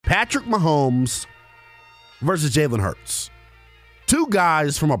Patrick Mahomes versus Jalen Hurts. Two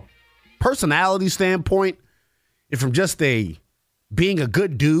guys from a personality standpoint and from just being a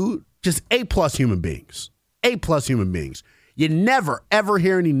good dude, just A-plus human beings. A-plus human beings. You never, ever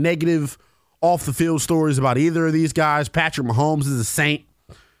hear any negative off-the-field stories about either of these guys. Patrick Mahomes is a saint.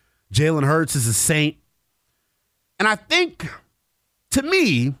 Jalen Hurts is a saint. And I think, to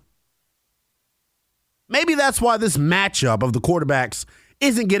me, maybe that's why this matchup of the quarterbacks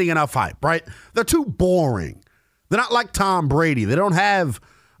isn't getting enough hype, right? They're too boring. They're not like Tom Brady. They don't have,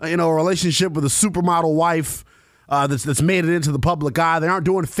 a relationship with a supermodel wife that's made it into the public eye. They aren't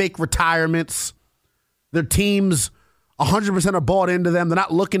doing fake retirements. Their teams 100% are bought into them. They're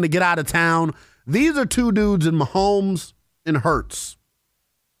not looking to get out of town. These are two dudes in Mahomes and Hurts.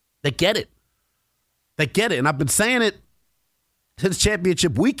 They get it. They get it. And I've been saying it since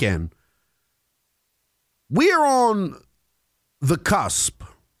championship weekend. We are on the cusp,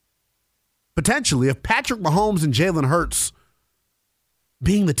 potentially, of Patrick Mahomes and Jalen Hurts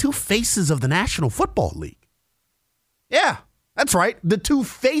being the two faces of the National Football League. Yeah, that's right. The two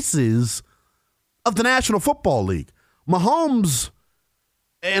faces of the National Football League. Mahomes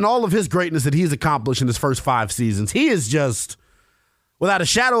and all of his greatness that he's accomplished in his first 5 seasons, he is just, without a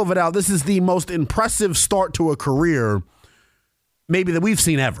shadow of a doubt, this is the most impressive start to a career maybe that we've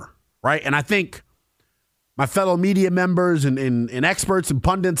seen ever, right? And I think my fellow media members and experts and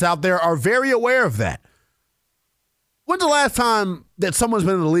pundits out there are very aware of that. When's the last time that someone's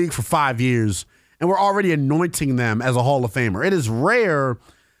been in the league for 5 years and we're already anointing them as a Hall of Famer? It is rare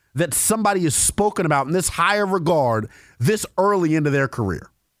that somebody is spoken about in this higher regard this early into their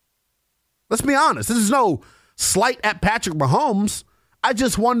career. Let's be honest. This is no slight at Patrick Mahomes. I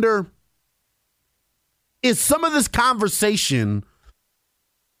just wonder, is some of this conversation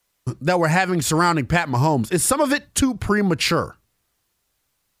that we're having surrounding Pat Mahomes, is some of it too premature?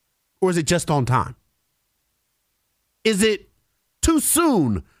 Or is it just on time? Is it too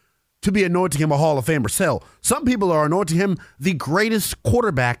soon to be anointing him a Hall of Famer? Hell, some people are anointing him the greatest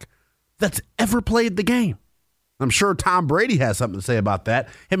quarterback that's ever played the game. I'm sure Tom Brady has something to say about that,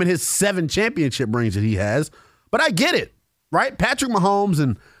 him and his 7 championship rings that he has. But I get it, right? Patrick Mahomes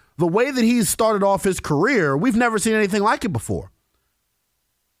and the way that he's started off his career, we've never seen anything like it before.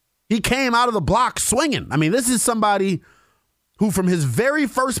 He came out of the block swinging. I mean, this is somebody who, from his very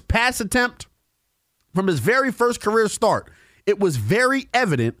first pass attempt, from his very first career start, it was very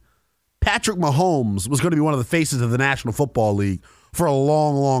evident Patrick Mahomes was going to be one of the faces of the National Football League for a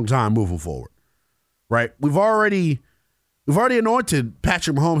long, long time moving forward, right? We've already anointed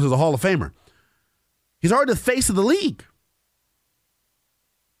Patrick Mahomes as a Hall of Famer. He's already the face of the league.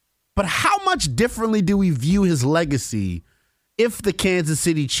 But how much differently do we view his legacy if the Kansas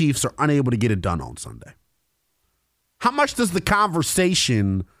City Chiefs are unable to get it done on Sunday? How much does the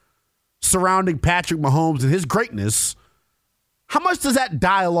conversation surrounding Patrick Mahomes and his greatness, how much does that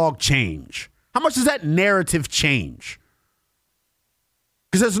dialogue change? How much does that narrative change?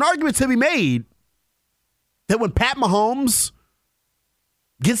 Because there's an argument to be made that when Pat Mahomes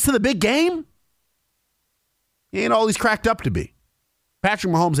gets to the big game, he ain't all he's cracked up to be.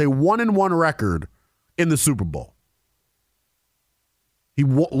 Patrick Mahomes, a 1-1 record in the Super Bowl. He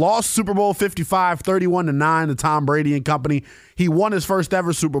lost Super Bowl 55, 31-9 to Tom Brady and company. He won his first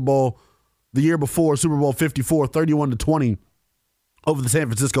ever Super Bowl the year before, Super Bowl 54, 31-20 over the San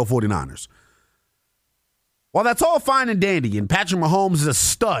Francisco 49ers. While that's all fine and dandy, and Patrick Mahomes is a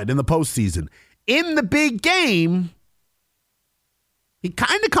stud in the postseason, in the big game, he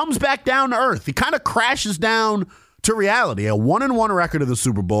kind of comes back down to earth. He kind of crashes down to reality. A 1-1 record of the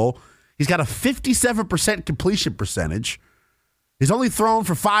Super Bowl. He's got a 57% completion percentage. He's only thrown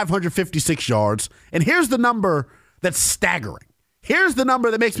for 556 yards. And here's the number that's staggering. Here's the number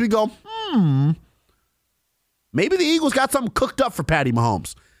that makes me go, maybe the Eagles got something cooked up for Patty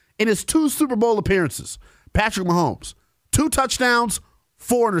Mahomes. In his 2 Super Bowl appearances, Patrick Mahomes, 2 touchdowns,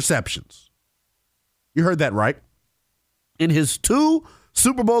 4 interceptions. You heard that right. In his 2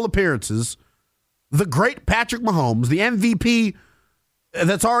 Super Bowl appearances, the great Patrick Mahomes, the MVP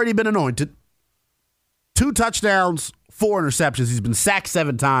that's already been anointed, 2 touchdowns, 4 interceptions. He's been sacked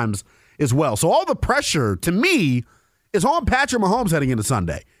 7 times as well. So all the pressure, to me, is on Patrick Mahomes heading into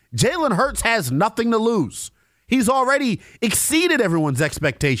Sunday. Jalen Hurts has nothing to lose. He's already exceeded everyone's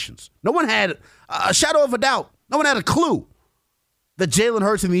expectations. No one had a shadow of a doubt. No one had a clue that Jalen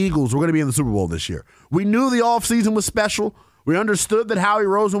Hurts and the Eagles were going to be in the Super Bowl this year. We knew the offseason was special. We understood that Howie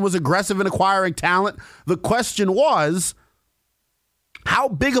Roseman was aggressive in acquiring talent. The question was, how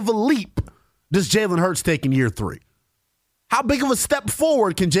big of a leap does Jalen Hurts take in year 3? How big of a step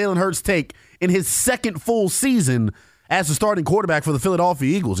forward can Jalen Hurts take in his second full season as the starting quarterback for the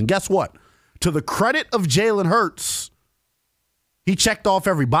Philadelphia Eagles. And guess what? To the credit of Jalen Hurts, he checked off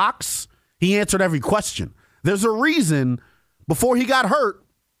every box. He answered every question. There's a reason before he got hurt,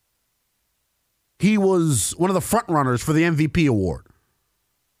 he was one of the front runners for the MVP award.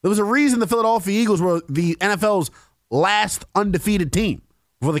 There was a reason the Philadelphia Eagles were the NFL's last undefeated team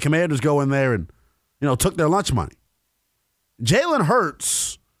before the Commanders go in there and, took their lunch money. Jalen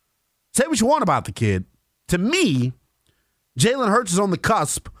Hurts, say what you want about the kid. To me, Jalen Hurts is on the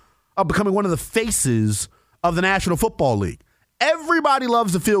cusp of becoming one of the faces of the National Football League. Everybody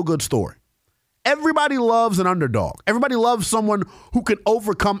loves a feel-good story. Everybody loves an underdog. Everybody loves someone who can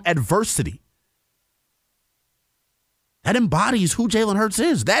overcome adversity. That embodies who Jalen Hurts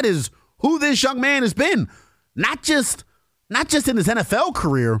is. That is who this young man has been. Not just in his NFL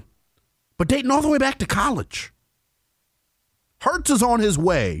career, but dating all the way back to college. Hurts is on his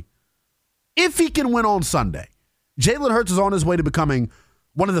way. If he can win on Sunday, Jalen Hurts is on his way to becoming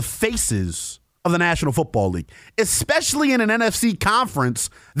one of the faces of the National Football League, especially in an NFC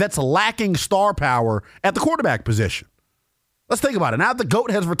conference that's lacking star power at the quarterback position. Let's think about it. Now that the GOAT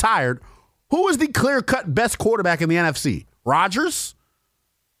has retired, who is the clear-cut best quarterback in the NFC? Rodgers?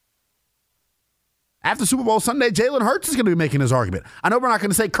 After Super Bowl Sunday, Jalen Hurts is going to be making his argument. I know we're not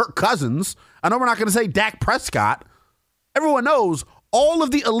going to say Kirk Cousins. I know we're not going to say Dak Prescott. Everyone knows all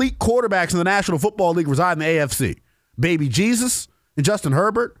of the elite quarterbacks in the National Football League reside in the AFC. Baby Jesus and Justin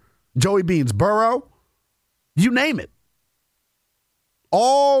Herbert, Joey Beans Burrow, you name it.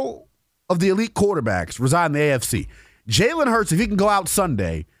 All of the elite quarterbacks reside in the AFC. Jalen Hurts, if he can go out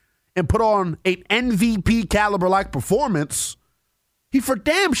Sunday and put on an MVP caliber-like performance, he for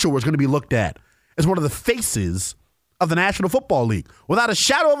damn sure is going to be looked at as one of the faces of the National Football League, without a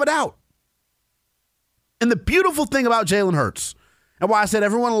shadow of a doubt. And the beautiful thing about Jalen Hurts, and why I said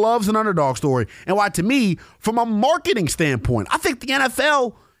everyone loves an underdog story, and why, to me, from a marketing standpoint, I think the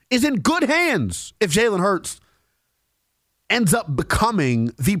NFL is in good hands if Jalen Hurts ends up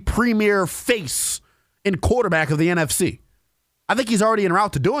becoming the premier face and quarterback of the NFC. I think he's already en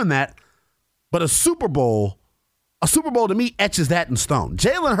route to doing that, but a Super Bowl to me etches that in stone.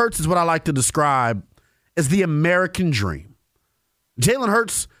 Jalen Hurts is what I like to describe as the American dream. Jalen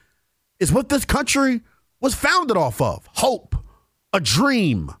Hurts is what this country was founded off of. Hope, a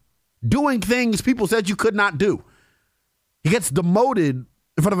dream, doing things people said you could not do. He gets demoted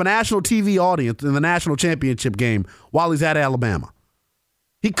in front of a national TV audience in the national championship game while he's at Alabama.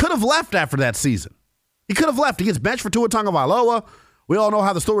 He could have left after that season. He could have left. He gets benched for Tua Tagovailoa. We all know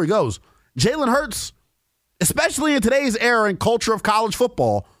how the story goes. Jalen Hurts, especially in today's era and culture of college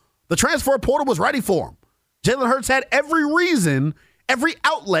football, the transfer portal was ready for him. Jalen Hurts had every reason, every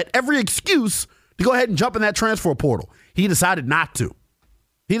outlet, every excuse to go ahead and jump in that transfer portal. He decided not to.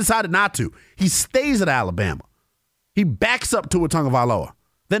 He stays at Alabama. He backs up Tua Tagovailoa.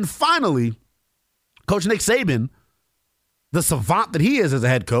 Then finally, Coach Nick Saban, the savant that he is as a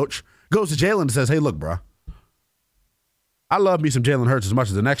head coach, goes to Jalen and says, hey, look, bro, I love me some Jalen Hurts as much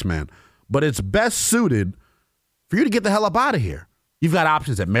as the next man, but it's best suited for you to get the hell up out of here. You've got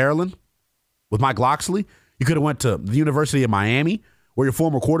options at Maryland with Mike Locksley. You could have went to the University of Miami, where your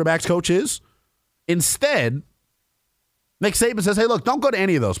former quarterback's coach is. Instead, Nick Saban says, hey, look, don't go to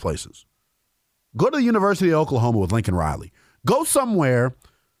any of those places. Go to the University of Oklahoma with Lincoln Riley. Go somewhere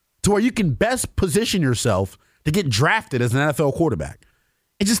to where you can best position yourself to get drafted as an NFL quarterback.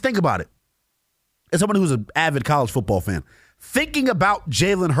 And just think about it. As someone who's an avid college football fan, thinking about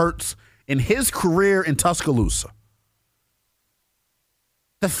Jalen Hurts in his career in Tuscaloosa,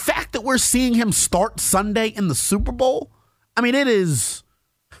 the fact that we're seeing him start Sunday in the Super Bowl, I mean, it is,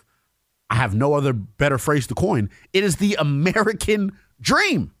 I have no other better phrase to coin, it is the American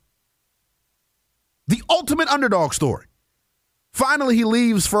dream. The ultimate underdog story. Finally, he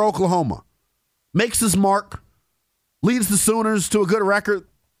leaves for Oklahoma, makes his mark, leads the Sooners to a good record.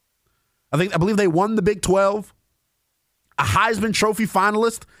 I believe they won the Big 12, a Heisman Trophy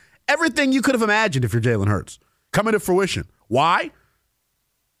finalist, everything you could have imagined if you're Jalen Hurts coming to fruition. Why?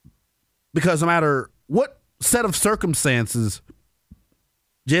 Because no matter what set of circumstances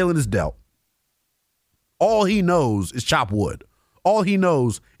Jalen is dealt, all he knows is chop wood. All he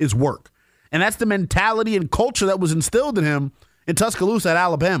knows is work. And that's the mentality and culture that was instilled in him in Tuscaloosa at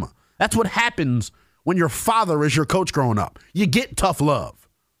Alabama. That's what happens when your father is your coach growing up. You get tough love.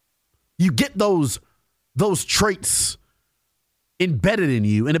 You get those traits embedded in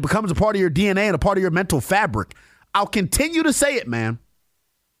you, and it becomes a part of your DNA and a part of your mental fabric. I'll continue to say it, man.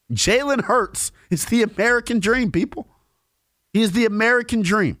 Jalen Hurts is the American dream, people. He is the American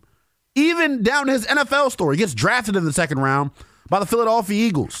dream. Even down his NFL story, he gets drafted in the second round by the Philadelphia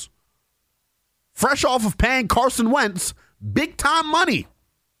Eagles. fresh off of paying Carson Wentz big-time money.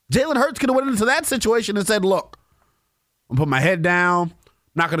 Jalen Hurts could have went into that situation and said, look, I'm going to put my head down.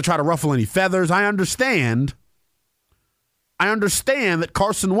 I'm not going to try to ruffle any feathers. I understand that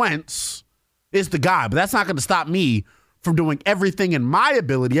Carson Wentz is the guy, but that's not going to stop me from doing everything in my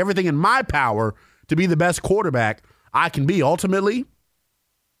ability, everything in my power to be the best quarterback I can be. Ultimately,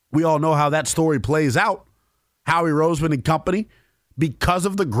 we all know how that story plays out. Howie Roseman and company, because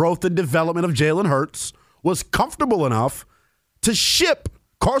of the growth and development of Jalen Hurts, was comfortable enough to ship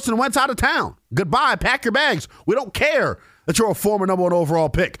Carson Wentz out of town. Goodbye, pack your bags. We don't care that you're a former number 1 overall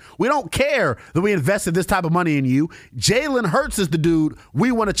pick. We don't care that we invested this type of money in you. Jalen Hurts is the dude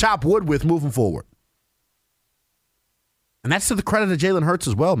we want to chop wood with moving forward. And that's to the credit of Jalen Hurts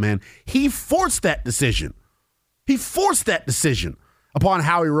as well, man. He forced that decision. He forced that decision upon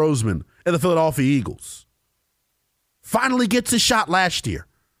Howie Roseman and the Philadelphia Eagles. Finally gets his shot last year.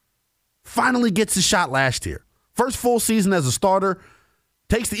 First full season as a starter.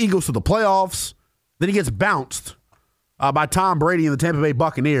 Takes the Eagles to the playoffs. Then he gets bounced by Tom Brady and the Tampa Bay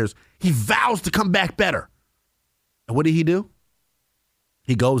Buccaneers. He vows to come back better. And what did he do?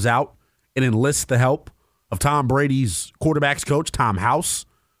 He goes out and enlists the help of Tom Brady's quarterbacks coach, Tom House.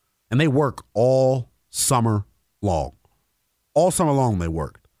 And they work all summer long. All summer long they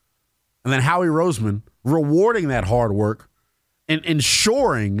worked. And then Howie Roseman rewarding that hard work and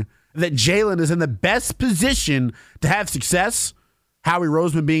ensuring that Jalen is in the best position to have success. Howie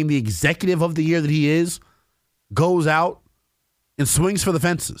Roseman, being the executive of the year that he is, goes out and swings for the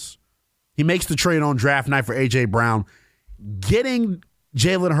fences. He makes the trade on draft night for A.J. Brown, getting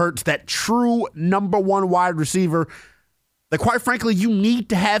Jalen Hurts that true number 1 wide receiver that, quite frankly, you need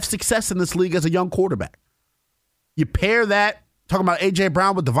to have success in this league as a young quarterback. You pair that, talking about A.J.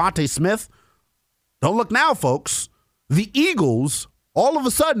 Brown, with Devontae Smith. Don't look now, folks. The Eagles, all of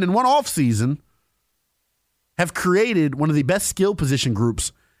a sudden, in one offseason, have created one of the best skill position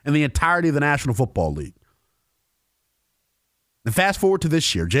groups in the entirety of the National Football League. And fast forward to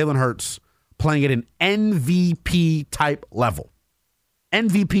this year, Jalen Hurts playing at an MVP-type level.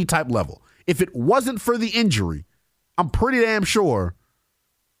 MVP-type level. If it wasn't for the injury, I'm pretty damn sure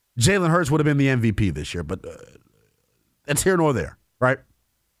Jalen Hurts would have been the MVP this year. But that's here nor there, right?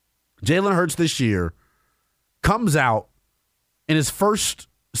 Jalen Hurts this year comes out in his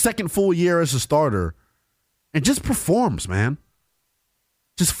second full year as a starter and just performs, man.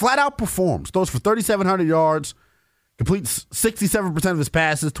 Just flat out performs. Throws for 3,700 yards, completes 67% of his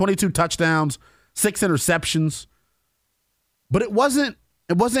passes, 22 touchdowns, 6 interceptions. But it wasn't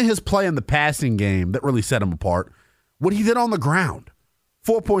his play in the passing game that really set him apart. What he did on the ground.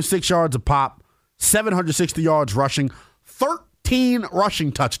 4.6 yards a pop, 760 yards rushing, 13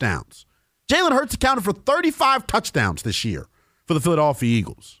 rushing touchdowns. Jalen Hurts accounted for 35 touchdowns this year for the Philadelphia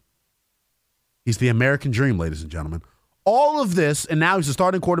Eagles. He's the American dream, ladies and gentlemen. All of this, and now he's the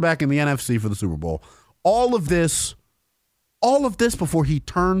starting quarterback in the NFC for the Super Bowl. All of this before he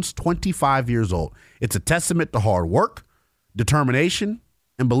turns 25 years old. It's a testament to hard work, determination,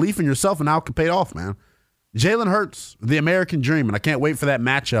 and belief in yourself, and how it can pay off, man. Jalen Hurts, the American dream, and I can't wait for that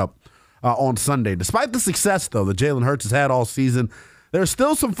matchup on Sunday. Despite the success, though, that Jalen Hurts has had all season, there are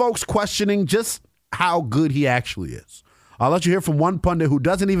still some folks questioning just how good he actually is. I'll let you hear from one pundit who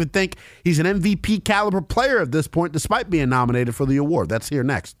doesn't even think he's an MVP caliber player at this point, despite being nominated for the award. That's here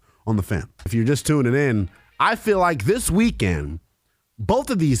next on The Fan. If you're just tuning in, I feel like this weekend, both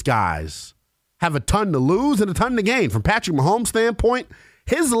of these guys have a ton to lose and a ton to gain. From Patrick Mahomes' standpoint,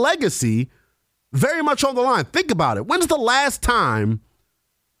 his legacy very much on the line. Think about it. When's the last time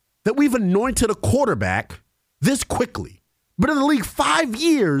that we've anointed a quarterback this quickly? Been in the league 5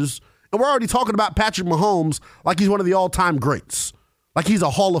 years, and we're already talking about Patrick Mahomes like he's one of the all-time greats, like he's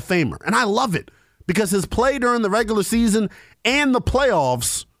a Hall of Famer. And I love it because his play during the regular season and the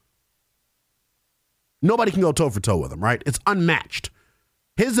playoffs, nobody can go toe-for-toe with him, right? It's unmatched.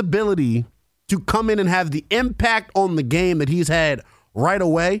 His ability to come in and have the impact on the game that he's had right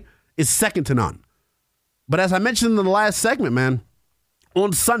away is second to none. But as I mentioned in the last segment, man,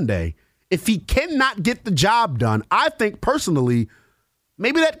 on Sunday, if he cannot get the job done, I think personally,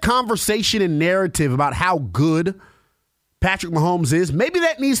 maybe that conversation and narrative about how good Patrick Mahomes is, maybe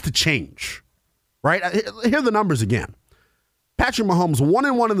that needs to change, right? Here are the numbers again. Patrick Mahomes,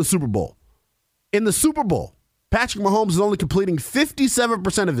 1-1 in the Super Bowl. In the Super Bowl, Patrick Mahomes is only completing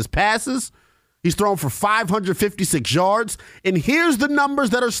 57% of his passes. He's thrown for 556 yards. And here's the numbers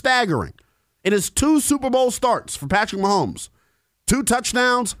that are staggering. In his 2 Super Bowl starts for Patrick Mahomes, 2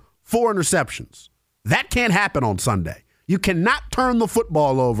 touchdowns, 4 interceptions. That can't happen on Sunday. You cannot turn the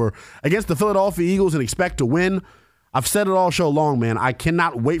football over against the Philadelphia Eagles and expect to win. I've said it all show long, man. I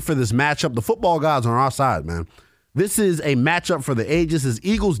cannot wait for this matchup. The football gods are on our side, man. This is a matchup for the ages. His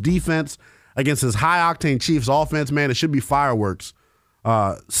Eagles defense against his high-octane Chiefs offense, man, it should be fireworks.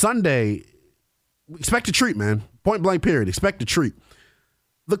 Sunday, expect a treat, man. Point blank period. Expect a treat.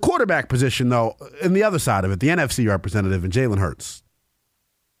 The quarterback position, though, and the other side of it, the NFC representative and Jalen Hurts.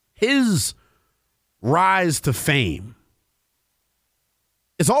 His rise to fame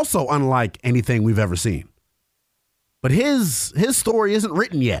is also unlike anything we've ever seen. But his story isn't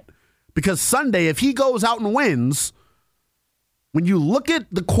written yet. Because Sunday, if he goes out and wins, when you look at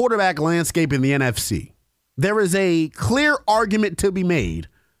the quarterback landscape in the NFC, there is a clear argument to be made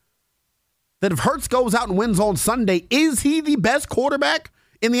that if Hurts goes out and wins on Sunday, is he the best quarterback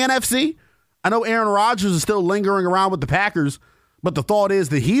in the NFC? I know Aaron Rodgers is still lingering around with the Packers, but the thought is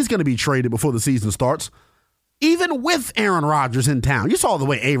that he's going to be traded before the season starts. Even with Aaron Rodgers in town, you saw the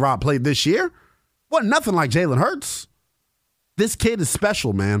way A-Rod played this year. Wasn't nothing like Jalen Hurts. This kid is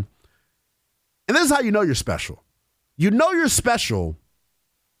special, man. And this is how you know you're special. You know you're special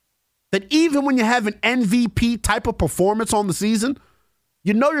that even when you have an MVP type of performance on the season,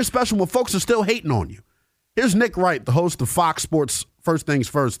 you know you're special when folks are still hating on you. Here's Nick Wright, the host of Fox Sports First Things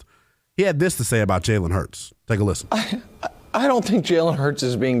First. He had this to say about Jalen Hurts. Take a listen. I don't think Jalen Hurts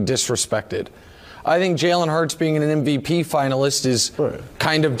is being disrespected. I think Jalen Hurts being an MVP finalist is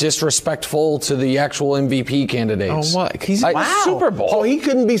kind of disrespectful to the actual MVP candidates. Oh, what? He's in the Super Bowl. Oh, he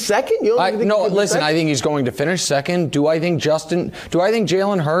couldn't be second? No, listen, I think he's going to finish second. Do I think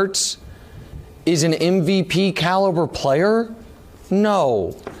Jalen Hurts is an MVP caliber player?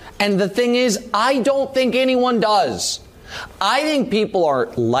 No. And the thing is, I don't think anyone does. I think people are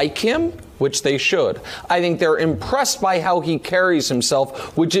like him, which they should. I think they're impressed by how he carries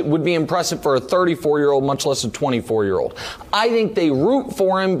himself, which it would be impressive for a 34-year-old, much less a 24-year-old. I think they root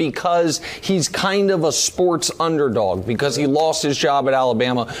for him because he's kind of a sports underdog, because he lost his job at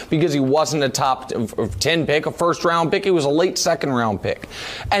Alabama, because he wasn't a top 10 pick, a first-round pick. He was a late second-round pick.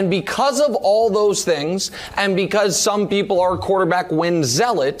 And because of all those things, and because some people are quarterback win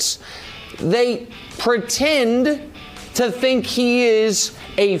zealots, they pretend to think he is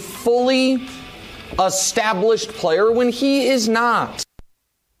a fully established player when he is not.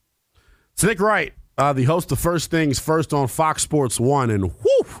 It's Nick Wright, the host of First Things First on Fox Sports 1. And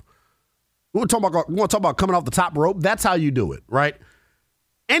whoo, we want to talk about coming off the top rope. That's how you do it, right?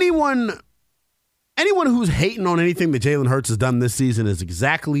 Anyone who's hating on anything that Jalen Hurts has done this season is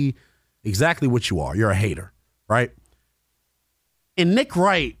exactly what you are. You're a hater, right? And Nick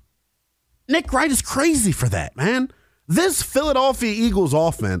Wright is crazy for that, man. This Philadelphia Eagles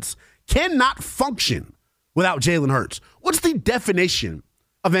offense cannot function without Jalen Hurts. What's the definition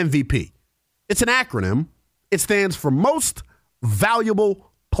of MVP? It's an acronym. It stands for Most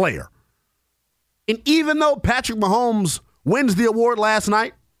Valuable Player. And even though Patrick Mahomes wins the award last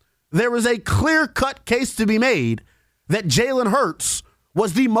night, there is a clear-cut case to be made that Jalen Hurts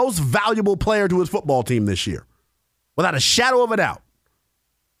was the most valuable player to his football team this year, without a shadow of a doubt.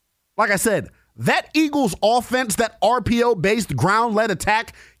 Like I said, that Eagles offense, that RPO-based ground-led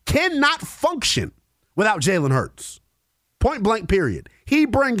attack, cannot function without Jalen Hurts. Point blank, period. He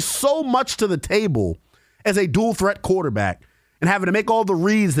brings so much to the table as a dual-threat quarterback and having to make all the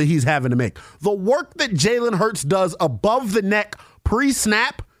reads that he's having to make. The work that Jalen Hurts does above the neck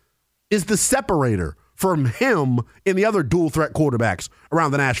pre-snap is the separator from him and the other dual-threat quarterbacks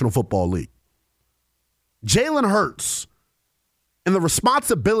around the National Football League. Jalen Hurts and the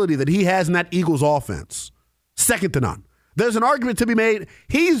responsibility that he has in that Eagles offense, second to none. There's an argument to be made.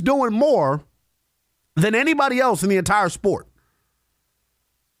 He's doing more than anybody else in the entire sport.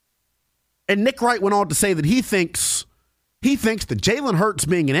 And Nick Wright went on to say that he thinks that Jalen Hurts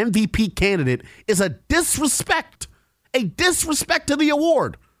being an MVP candidate is a disrespect to the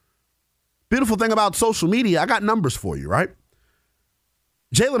award. Beautiful thing about social media, I got numbers for you, right?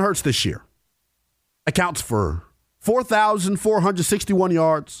 Jalen Hurts this year accounts for 4,461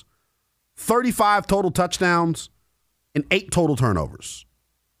 yards, 35 total touchdowns, and 8 total turnovers.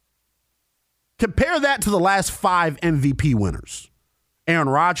 Compare that to the last 5 MVP winners. Aaron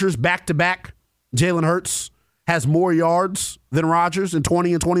Rodgers, back-to-back. Jalen Hurts has more yards than Rodgers in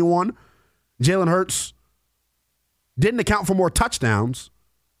 20 and 21. Jalen Hurts didn't account for more touchdowns,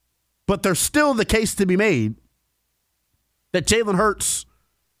 but there's still the case to be made that Jalen Hurts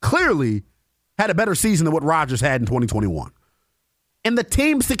clearly had a better season than what Rodgers had in 2021. And the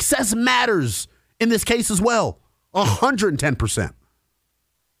team's success matters in this case as well. 110%.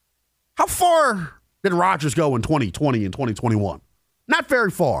 How far did Rodgers go in 2020 and 2021? Not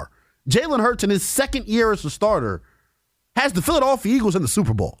very far. Jalen Hurts in his second year as a starter has the Philadelphia Eagles in the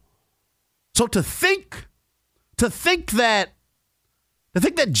Super Bowl. So to think to think that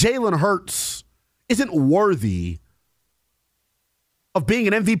Jalen Hurts isn't worthy of being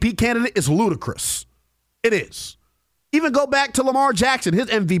an MVP candidate is ludicrous. It is. Even go back to Lamar Jackson, his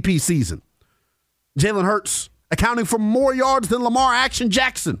MVP season. Jalen Hurts accounting for more yards than Lamar Action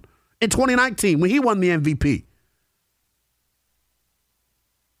Jackson in 2019 when he won the MVP.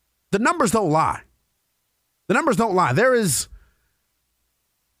 The numbers don't lie. The numbers don't lie. There is,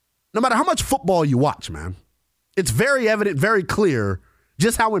 no matter how much football you watch, man, it's very evident, very clear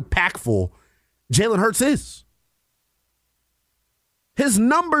just how impactful Jalen Hurts is. His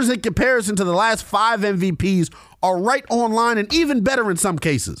numbers in comparison to the last 5 MVPs are right on line and even better in some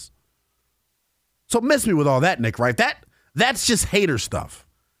cases. So miss me with all that, Nick, right? That's just hater stuff.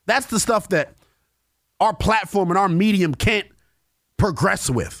 That's the stuff that our platform and our medium can't progress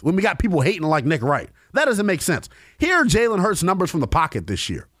with when we got people hating like Nick Wright. That doesn't make sense. Here are Jalen Hurts' numbers from the pocket this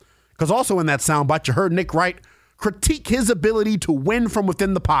year. Because also in that soundbite, you heard Nick Wright critique his ability to win from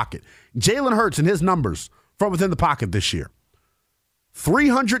within the pocket. Jalen Hurts and his numbers from within the pocket this year.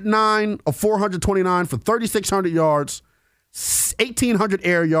 309 of 429 for 3,600 yards, 1,800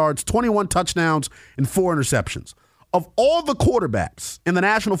 air yards, 21 touchdowns, and 4 interceptions. Of all the quarterbacks in the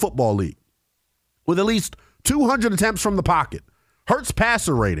National Football League with at least 200 attempts from the pocket, Hurts'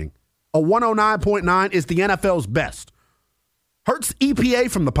 passer rating, a 109.9, is the NFL's best. Hurts'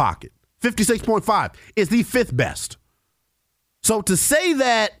 EPA from the pocket, 56.5, is the 5th best. So to say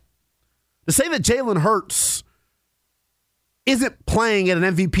that Jalen Hurts isn't playing at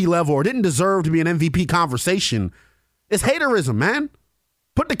an MVP level or didn't deserve to be an MVP conversation is haterism, man.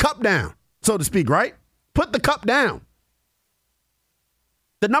 Put the cup down, so to speak, right? Put the cup down.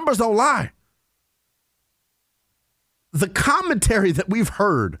 The numbers don't lie. The commentary that we've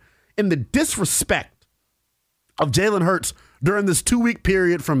heard in the disrespect of Jalen Hurts during this 2-week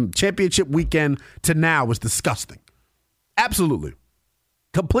period from championship weekend to now was disgusting. Absolutely.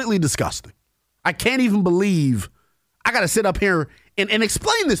 Completely disgusting. I can't even believe I got to sit up here and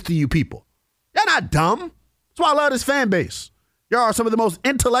explain this to you people. You're not dumb. That's why I love this fan base. You are some of the most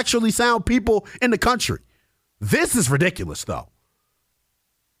intellectually sound people in the country. This is ridiculous, though.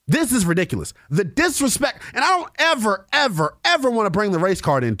 This is ridiculous. The disrespect, and I don't ever want to bring the race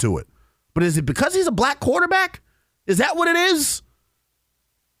card into it. But is it because he's a black quarterback? Is that what it is?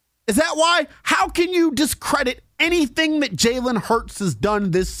 Is that why? How can you discredit anything that Jalen Hurts has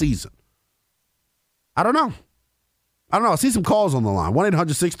done this season? I don't know. I see some calls on the line.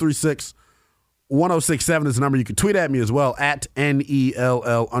 1-800-636-1067 is the number. You can tweet at me as well, at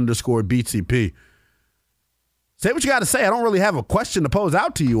NELL_BTP. Say what you got to say. I don't really have a question to pose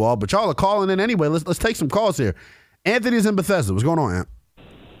out to you all, but y'all are calling in anyway. Let's take some calls here. Anthony's in Bethesda. What's going on, Ant?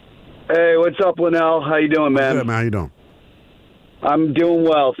 Hey, what's up, Linnell? How you doing, man? Good, man. How you doing? I'm doing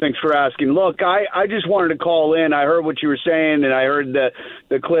well. Thanks for asking. Look, I just wanted to call in. I heard what you were saying, and I heard the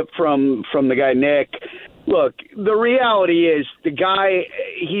clip from the guy, Nick. Look, the reality is the guy,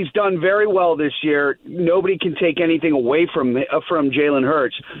 he's done very well this year. Nobody can take anything away from Jalen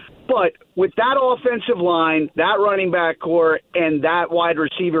Hurts. But with that offensive line, that running back core, and that wide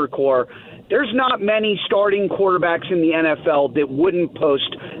receiver core, there's not many starting quarterbacks in the NFL that wouldn't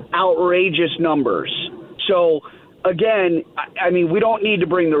post outrageous numbers. So, again, I mean, we don't need to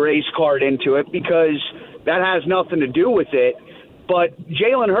bring the race card into it because that has nothing to do with it. But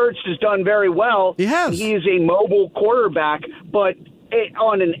Jalen Hurts has done very well. He has. He is a mobile quarterback, but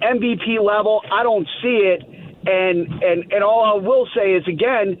on an MVP level, I don't see it. And all I will say is,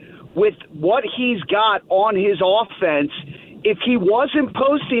 again, with what he's got on his offense, if he wasn't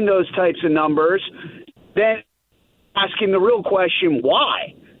posting those types of numbers, then asking the real question,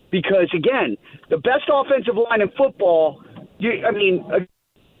 why? Because, again, the best offensive line in football,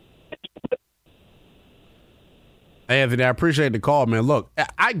 Hey, Anthony, I appreciate the call, man. Look,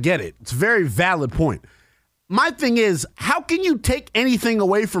 I get it. It's a very valid point. My thing is, how can you take anything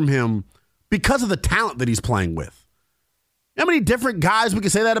away from him because of the talent that he's playing with? How many different guys we can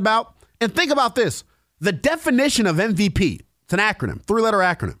say that about? And think about this. The definition of MVP, it's an acronym, 3-letter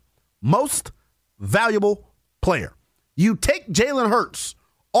acronym. Most valuable player. You take Jalen Hurts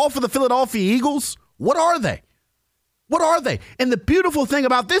off of the Philadelphia Eagles, what are they? What are they? And the beautiful thing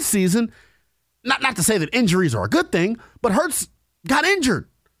about this season, not to say that injuries are a good thing, but Hurts got injured.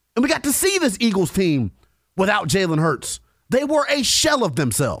 And we got to see this Eagles team without Jalen Hurts. They were a shell of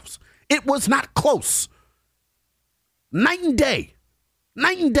themselves. It was not close. Night and day.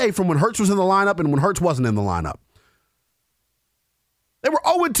 Night and day from when Hurts was in the lineup and when Hurts wasn't in the lineup. They were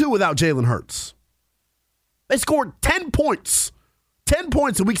 0-2 without Jalen Hurts. They scored 10 points. 10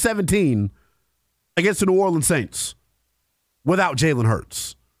 points in Week 17 against the New Orleans Saints without Jalen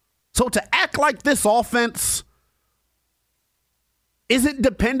Hurts. So to act like this offense isn't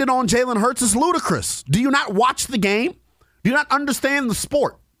dependent on Jalen Hurts is ludicrous. Do you not watch the game? Do you not understand the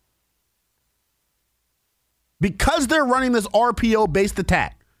sport? Because they're running this RPO-based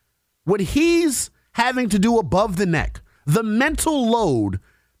attack, what he's having to do above the neck, the mental load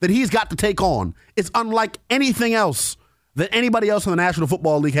that he's got to take on is unlike anything else that anybody else in the National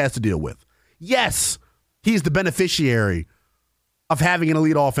Football League has to deal with. Yes, he's the beneficiary of having an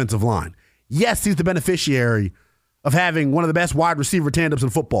elite offensive line. Yes, he's the beneficiary of having one of the best wide receiver tandems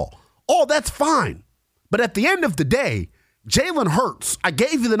in football. Oh, that's fine. But at the end of the day, Jalen Hurts, I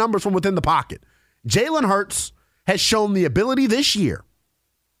gave you the numbers from within the pocket. Jalen Hurts has shown the ability this year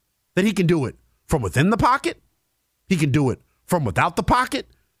that he can do it from within the pocket. He can do it from without the pocket.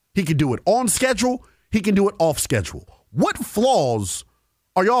 He can do it on schedule. He can do it off schedule. What flaws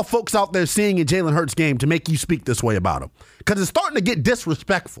are y'all folks out there seeing in Jalen Hurts' game to make you speak this way about him? Because it's starting to get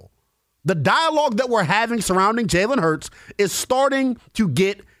disrespectful. The dialogue that we're having surrounding Jalen Hurts is starting to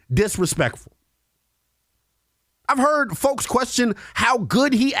get disrespectful. I've heard folks question how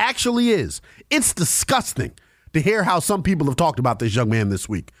good he actually is. It's disgusting to hear how some people have talked about this young man this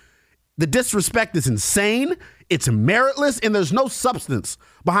week. The disrespect is insane, it's meritless, and there's no substance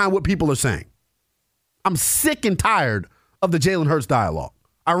behind what people are saying. I'm sick and tired of the Jalen Hurts dialogue.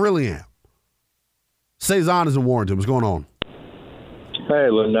 I really am. Cezanne is in Warrenton. What's going on? Hey,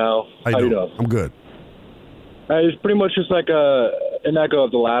 Linnell. How you doing? I'm good. It's pretty much just like an echo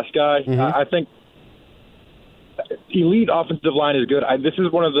of the last guy. Mm-hmm. I think elite offensive line is good. This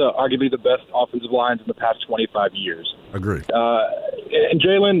is one of the arguably the best offensive lines in the past 25 years. Agreed. And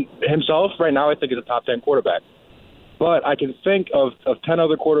Jalen himself, right now, I think is a top 10 quarterback. But I can think of 10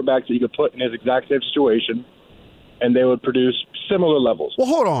 other quarterbacks that you could put in his exact same situation, and they would produce similar levels. Well,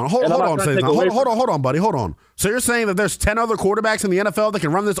 hold on, buddy. Hold on. So you're saying that there's 10 other quarterbacks in the NFL that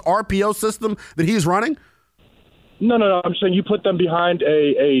can run this RPO system that he's running? No. I'm saying you put them behind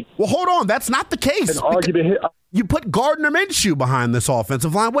a Well, hold on. That's not the case. You put Gardner Minshew behind this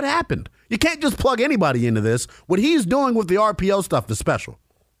offensive line. What happened? You can't just plug anybody into this. What he's doing with the RPO stuff is special.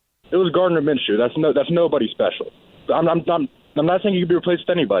 It was Gardner Minshew. That's nobody special. I'm not saying you could be replaced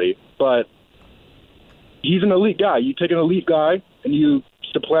with anybody, but he's an elite guy. You take an elite guy and you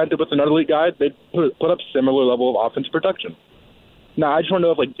supplant it with another elite guy, they put up similar level of offensive production. Now, I just want to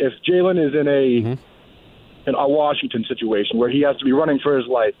know if Jalen is in a Washington situation where he has to be running for his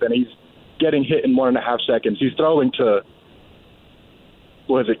life and he's getting hit in 1.5 seconds. He's throwing to,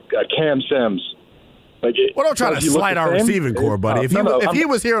 Cam Sims. Don't try to slight our receiving core, buddy. If he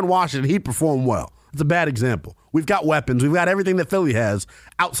was here in Washington, he'd perform well. It's a bad example. We've got weapons. We've got everything that Philly has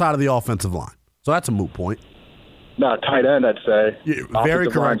outside of the offensive line. So that's a moot point. No, tight end, I'd say. Yeah, very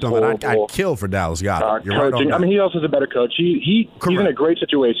correct on that. I'd kill for Dallas Goedert. You're coaching. Right on that. He also is a better coach. He's in a great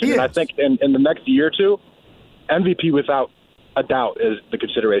situation. And I think in the next year or two, MVP without a doubt is the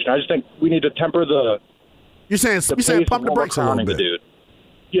consideration. I just think we need to temper the You're saying pump the brakes a little bit. Dude.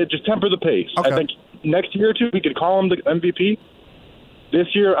 Yeah, just temper the pace. Okay. I think next year or two, we could call him the MVP. This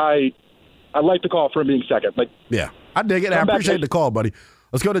year, I'd like to call for him being second. Yeah, I dig it. I appreciate the call, buddy.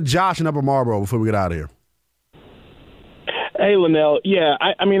 Let's go to Josh in Upper Marlboro before we get out of here. Hey, Linnell. Yeah,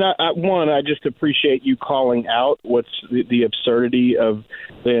 I just appreciate you calling out what's the absurdity of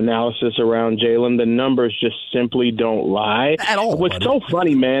the analysis around Jalen. The numbers just simply don't lie. At all. What's so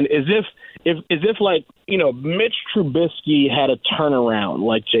funny, man, is if Mitch Trubisky had a turnaround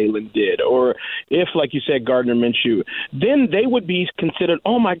like Jalen did, or if, like you said, Gardner Minshew, then they would be considered,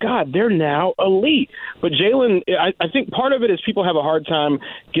 oh, my God, they're now elite. But Jalen, I think part of it is people have a hard time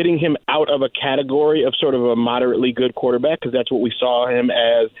getting him out of a category of sort of a moderately good quarterback, because that's what we saw him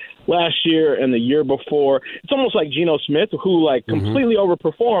as last year and the year before. It's almost like Geno Smith, who completely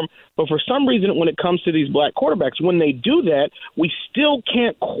overperformed. But for some reason, when it comes to these black quarterbacks, when they do that, we still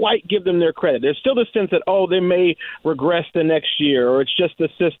can't quite give them their credit. There's still this sense that, they may regress the next year, or it's just the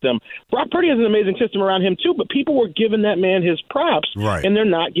system. Brock Purdy has an amazing system around him, too, but people were giving that man his props, right, and they're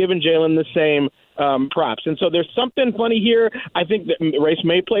not giving Jalen the same props. And so there's something funny here. I think that race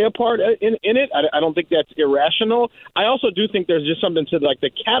may play a part in it. I don't think that's irrational. I also do think there's just something to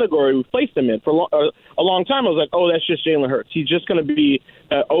the category we placed him in. For a long time, I was like, that's just Jalen Hurts. He's just going to be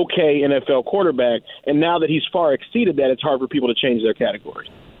an okay NFL quarterback. And now that he's far exceeded that, it's hard for people to change their categories.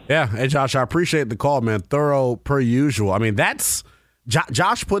 Yeah. Hey, Josh, I appreciate the call, man. Thorough per usual. I mean, that's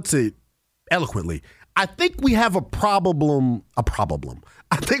Josh puts it eloquently. I think we have a problem.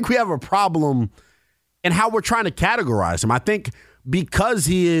 I think we have a problem in how we're trying to categorize him. I think because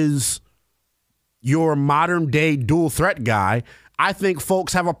he is your modern day dual threat guy, I think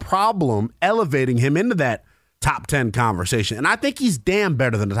folks have a problem elevating him into that top 10 conversation. And I think he's damn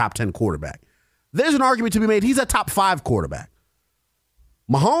better than a top 10 quarterback. There's an argument to be made. He's a top 5 quarterback.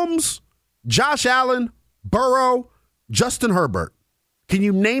 Mahomes, Josh Allen, Burrow, Justin Herbert. Can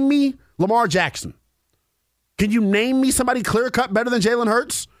you name me Lamar Jackson? Can you name me somebody clear-cut better than Jalen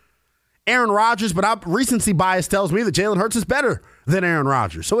Hurts? Aaron Rodgers, but recency bias tells me that Jalen Hurts is better than Aaron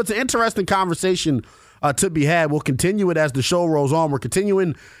Rodgers. So it's an interesting conversation to be had. We'll continue it as the show rolls on. We're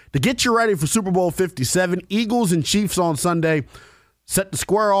continuing to get you ready for Super Bowl 57. Eagles and Chiefs on Sunday. Set to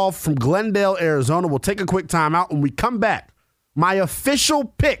square off from Glendale, Arizona. We'll take a quick timeout. When we come back, my official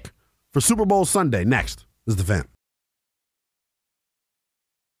pick for Super Bowl Sunday. Next is The Fan.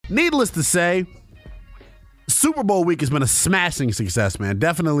 Needless to say, Super Bowl week has been a smashing success, man.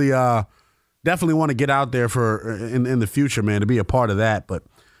 Definitely want to get out there for in the future, man, to be a part of that. But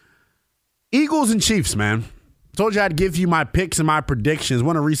Eagles and Chiefs, man. Told you I'd give you my picks and my predictions.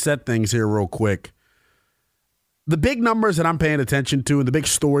 Want to reset things here real quick. The big numbers that I'm paying attention to and the big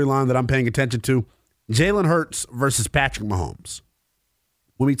storyline that I'm paying attention to, Jalen Hurts versus Patrick Mahomes.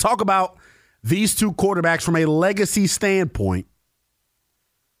 When we talk about these two quarterbacks from a legacy standpoint,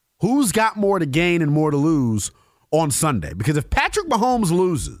 who's got more to gain and more to lose on Sunday? Because if Patrick Mahomes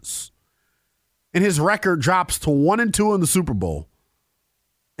loses and his record drops to 1-2 in the Super Bowl,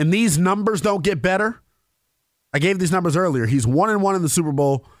 and these numbers don't get better, I gave these numbers earlier. He's 1-1 in the Super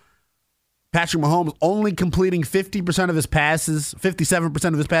Bowl. Patrick Mahomes only completing 50% of his passes, 57%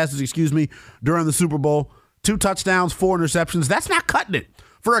 of his passes, during the Super Bowl. 2 touchdowns, 4 interceptions. That's not cutting it.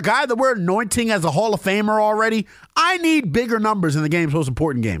 For a guy that we're anointing as a Hall of Famer already, I need bigger numbers in the game's most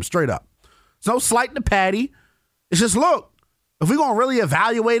important game, straight up. It's no slight to Patty. It's just, look, if we're going to really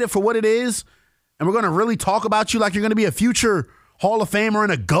evaluate it for what it is, and we're going to really talk about you like you're going to be a future Hall of Famer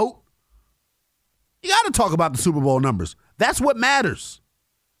and a GOAT, you got to talk about the Super Bowl numbers. That's what matters.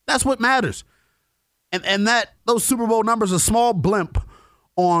 That's what matters. And that those Super Bowl numbers are a small blimp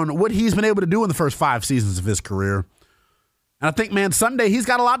on what he's been able to do in the first 5 seasons of his career. And I think, man, Sunday he's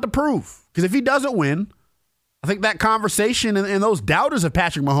got a lot to prove. Because if he doesn't win, I think that conversation and those doubters of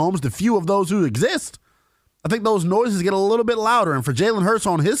Patrick Mahomes, the few of those who exist, I think those noises get a little bit louder. And for Jalen Hurts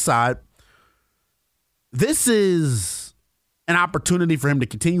on his side, this is an opportunity for him to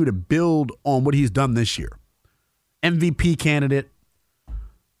continue to build on what he's done this year. MVP candidate,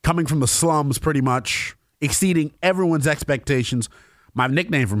 coming from the slums pretty much, exceeding everyone's expectations. My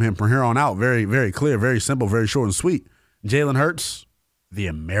nickname from him from here on out, very, very clear, very simple, very short and sweet. Jalen Hurts, the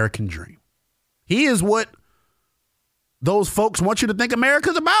American dream. He is what those folks want you to think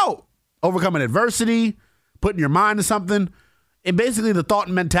America's about. Overcoming adversity, putting your mind to something, and basically the thought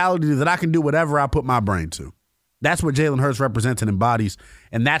and mentality that I can do whatever I put my brain to. That's what Jalen Hurts represents and embodies,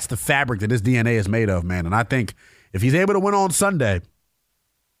 and that's the fabric that his DNA is made of, man. And I think if he's able to win on Sunday,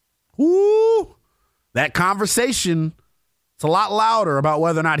 that conversation is a lot louder about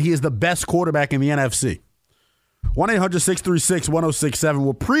whether or not he is the best quarterback in the NFC. 1-800-636-1067.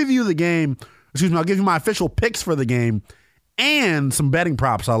 We'll preview the game. I'll give you my official picks for the game and some betting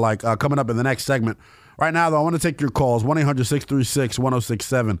props I like coming up in the next segment. Right now, though, I want to take your calls.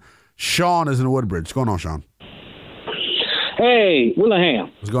 1-800-636-1067. Sean is in Woodbridge. What's going on, Sean? Hey,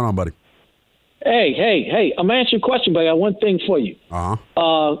 Willingham. What's going on, buddy? Hey. I'm answering your question, but I got one thing for you.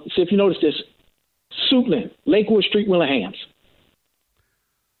 See if you notice this. Suitland, Lakewood Street, Willingham's.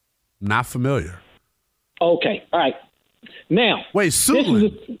 Not familiar. Okay, all right. Now. Wait,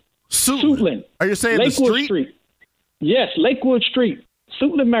 Suitland? Suitland. Are you saying Lakewood the street? Yes, Lakewood Street,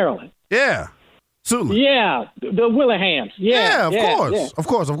 Suitland, Maryland. Yeah, Suitland. Yeah, the Willinghams. Yeah, of course.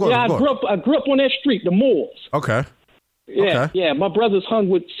 Yeah, I grew up on that street, the Moors. Okay. Yeah. My brothers hung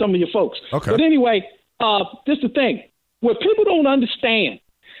with some of your folks. Okay. But anyway, this is the thing. What people don't understand,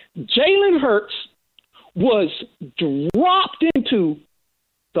 Jalen Hurts was dropped into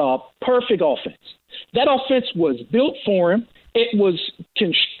the perfect offense. That offense was built for him. It was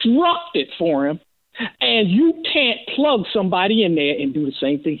constructed for him. And you can't plug somebody in there and do the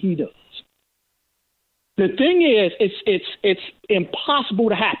same thing he does. The thing is, it's impossible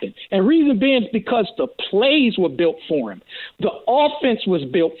to happen. And reason being is because the plays were built for him. The offense was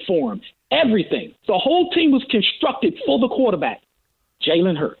built for him. Everything. The whole team was constructed for the quarterback,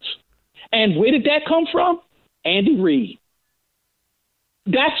 Jalen Hurts. And where did that come from? Andy Reid.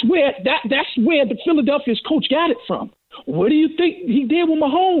 That's where the Philadelphia's coach got it from. What do you think he did with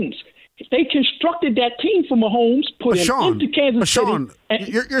Mahomes? They constructed that team for Mahomes, put him into Kansas City. Sean,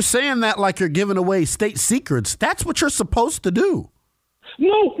 you're saying that like you're giving away state secrets. That's what you're supposed to do.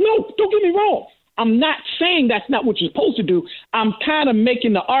 No, don't get me wrong. I'm not saying that's not what you're supposed to do. I'm kind of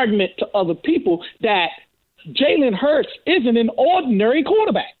making the argument to other people that Jalen Hurts isn't an ordinary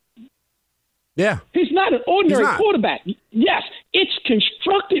quarterback. Yeah. He's not an ordinary quarterback. Yes, it's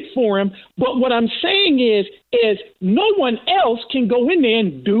constructed for him, but what I'm saying is no one else can go in there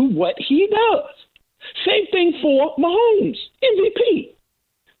and do what he does. Same thing for Mahomes, MVP.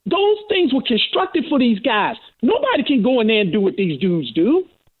 Those things were constructed for these guys. Nobody can go in there and do what these dudes do.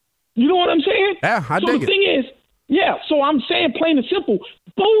 You know what I'm saying? Yeah, I dig it. So the thing is, so I'm saying plain and simple,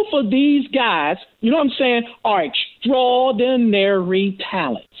 both of these guys, you know what I'm saying, are extraordinary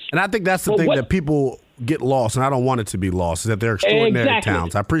talents. And I think that's the thing that people get lost, and I don't want it to be lost, is that they're extraordinary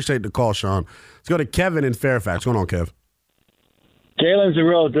talents. I appreciate the call, Sean. Let's go to Kevin in Fairfax. What's going on, Kev? Jalen's the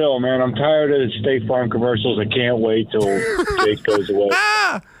real deal, man. I'm tired of the State Farm commercials. I can't wait till Jake goes away.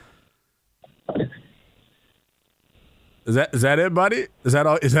 Is that it, buddy? Is that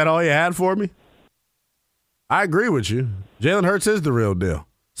all you had for me? I agree with you. Jalen Hurts is the real deal.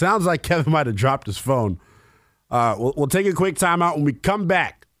 Sounds like Kevin might have dropped his phone. We'll take a quick timeout. When we come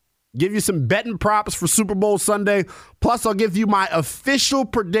back, give you some betting props for Super Bowl Sunday. Plus, I'll give you my official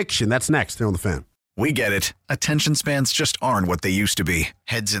prediction. That's next here on The Fan. We get it. Attention spans just aren't what they used to be.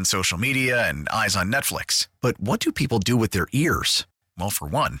 Heads in social media and eyes on Netflix. But what do people do with their ears? Well, for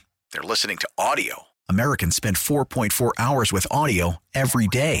one, they're listening to audio. Americans spend 4.4 hours with audio every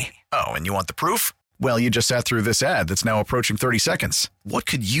day. Oh, and you want the proof? Well, you just sat through this ad that's now approaching 30 seconds. What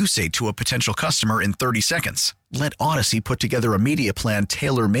could you say to a potential customer in 30 seconds? Let Odyssey put together a media plan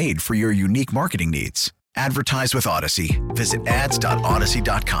tailor-made for your unique marketing needs. Advertise with Odyssey. Visit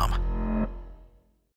ads.odyssey.com.